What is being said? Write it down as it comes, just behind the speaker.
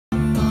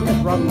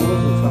Robin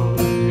Williams song.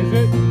 Is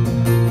it?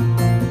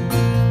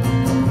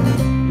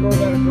 You're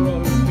about a girl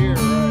who's here,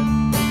 right?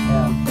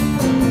 Yeah.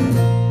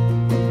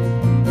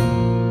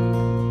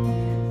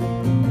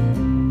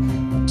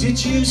 Did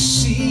you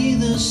see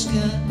the sky?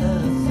 I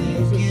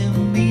think it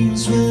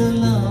means we're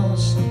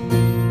lost.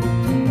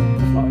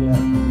 Oh yeah.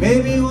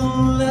 Maybe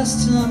one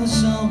last time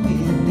is all we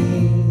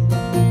need.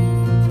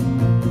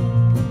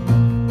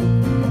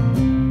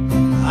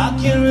 I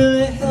can't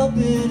really help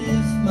it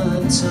if my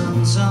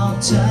tongue's all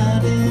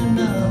tied in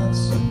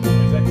knots.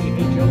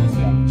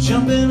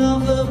 Jumping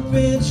off a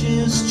bridge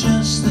is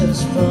just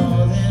as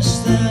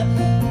farthest that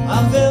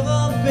I've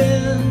ever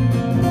been.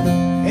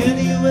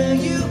 Anywhere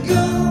you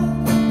go,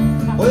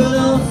 well,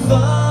 I'll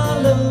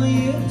follow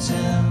you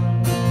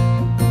down.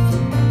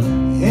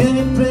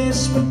 Any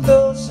place but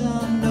those I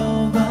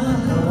know by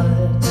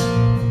heart.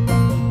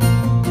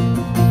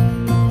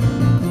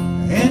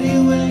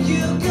 Anywhere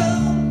you go,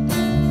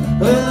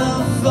 well,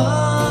 I'll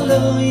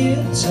follow you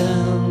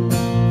down.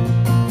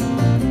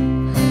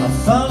 I'll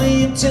follow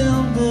you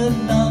down, but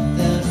not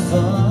that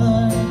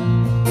far.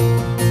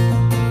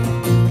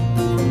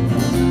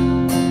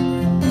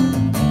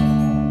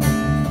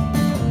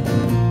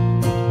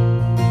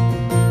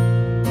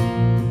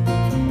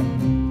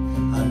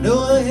 I know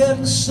we're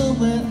heading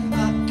somewhere, I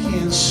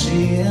can't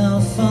see how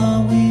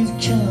far we've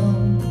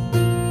come.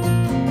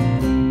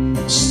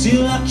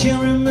 Still I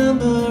can't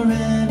remember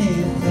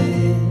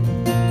anything.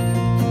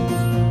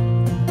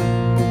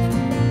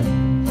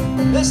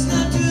 Let's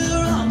not do the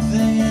wrong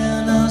thing,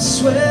 and I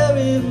swear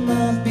it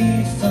might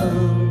be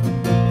fun.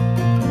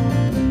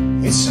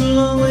 It's a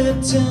long way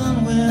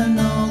down when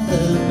all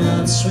the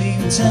knots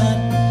we've tied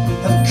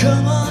have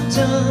come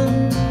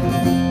undone.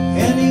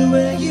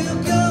 Anywhere you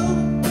go,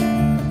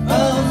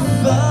 I'll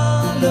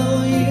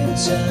follow you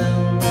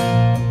down.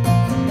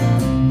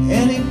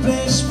 Any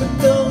place but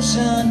those I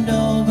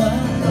know by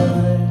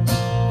heart.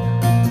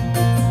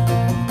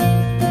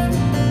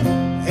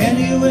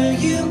 Anywhere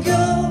you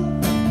go,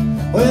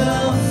 well,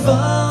 I'll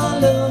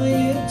follow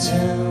you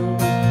down.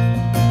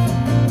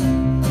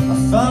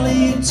 I'll follow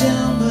you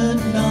down, but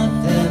not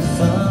that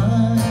far.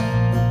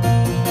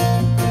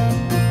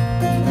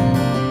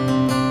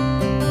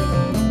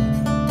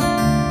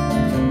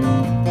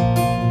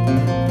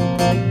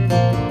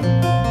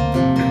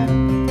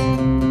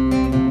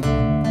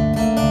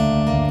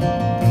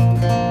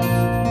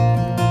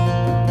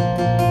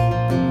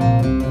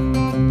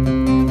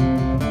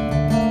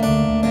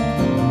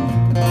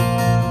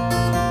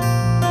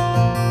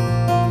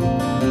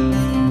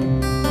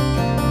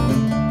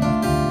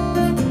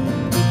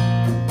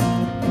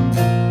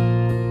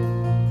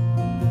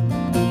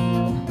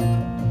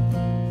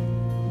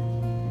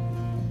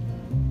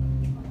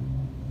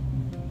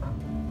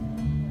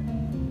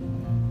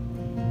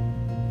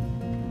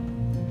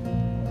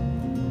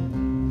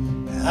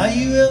 Are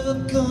you ever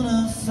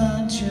gonna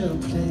find your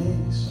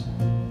place?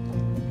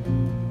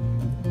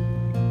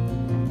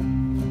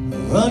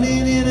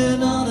 Running in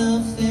an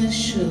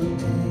artificial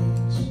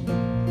pace.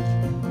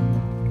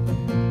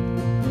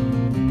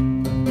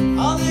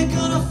 Are they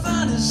gonna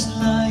find us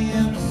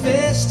lying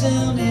face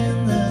down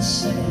in the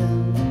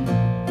sand?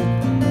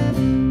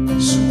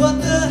 So what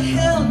the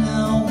hell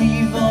now,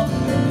 we've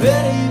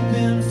already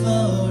been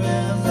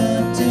forever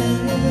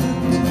dead.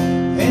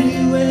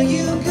 Anywhere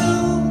you go,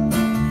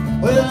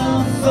 well,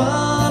 I'll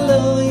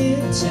follow you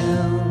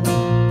down.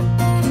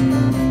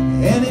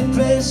 Any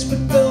place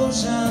but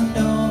those I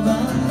know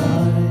by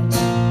heart.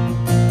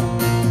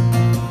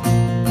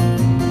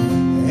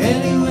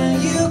 Anywhere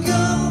you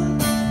go,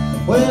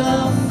 well,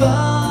 I'll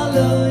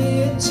follow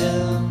you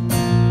down.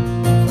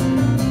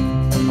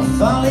 I'll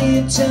follow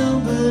you down,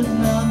 but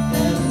not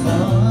that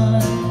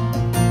far.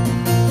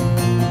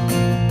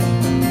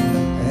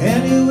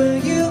 Anywhere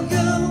you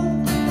go,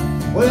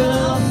 well,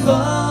 I'll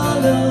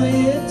follow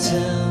you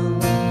down.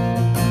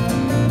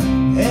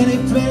 Any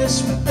place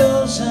but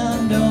those I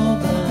know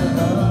by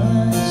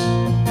heart.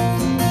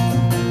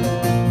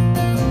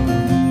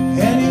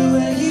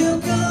 Anywhere you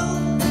go,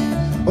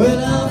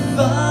 well, I'll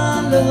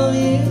follow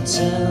you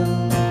down.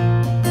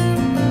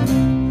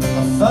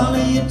 I'll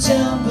follow you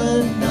down,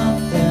 but not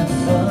that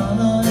far.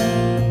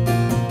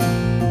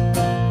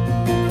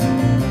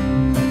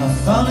 I'll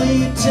follow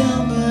you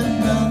down, but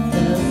not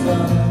that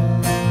far.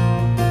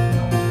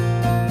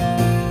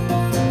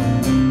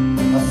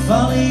 I'll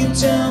follow you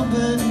down,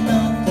 but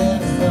not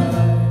that far.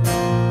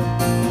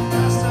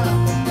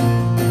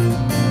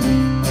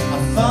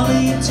 I'll follow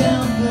you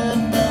down.